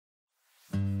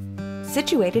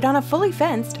Situated on a fully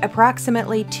fenced,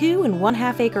 approximately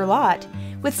 2½ acre lot,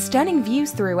 with stunning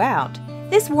views throughout,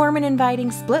 this warm and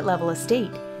inviting split-level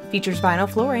estate features vinyl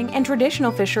flooring and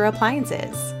traditional Fisher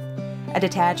appliances. A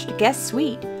detached guest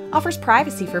suite offers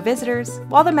privacy for visitors,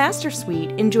 while the master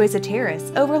suite enjoys a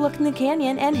terrace overlooking the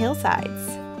canyon and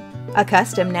hillsides. A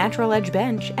custom natural edge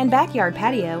bench and backyard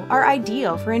patio are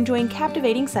ideal for enjoying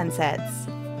captivating sunsets.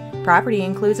 Property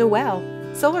includes a well,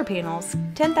 solar panels,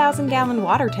 10,000-gallon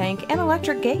water tank, and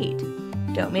electric gate.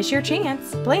 Don't miss your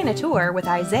chance. Plan a tour with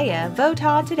Isaiah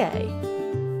Votaw today.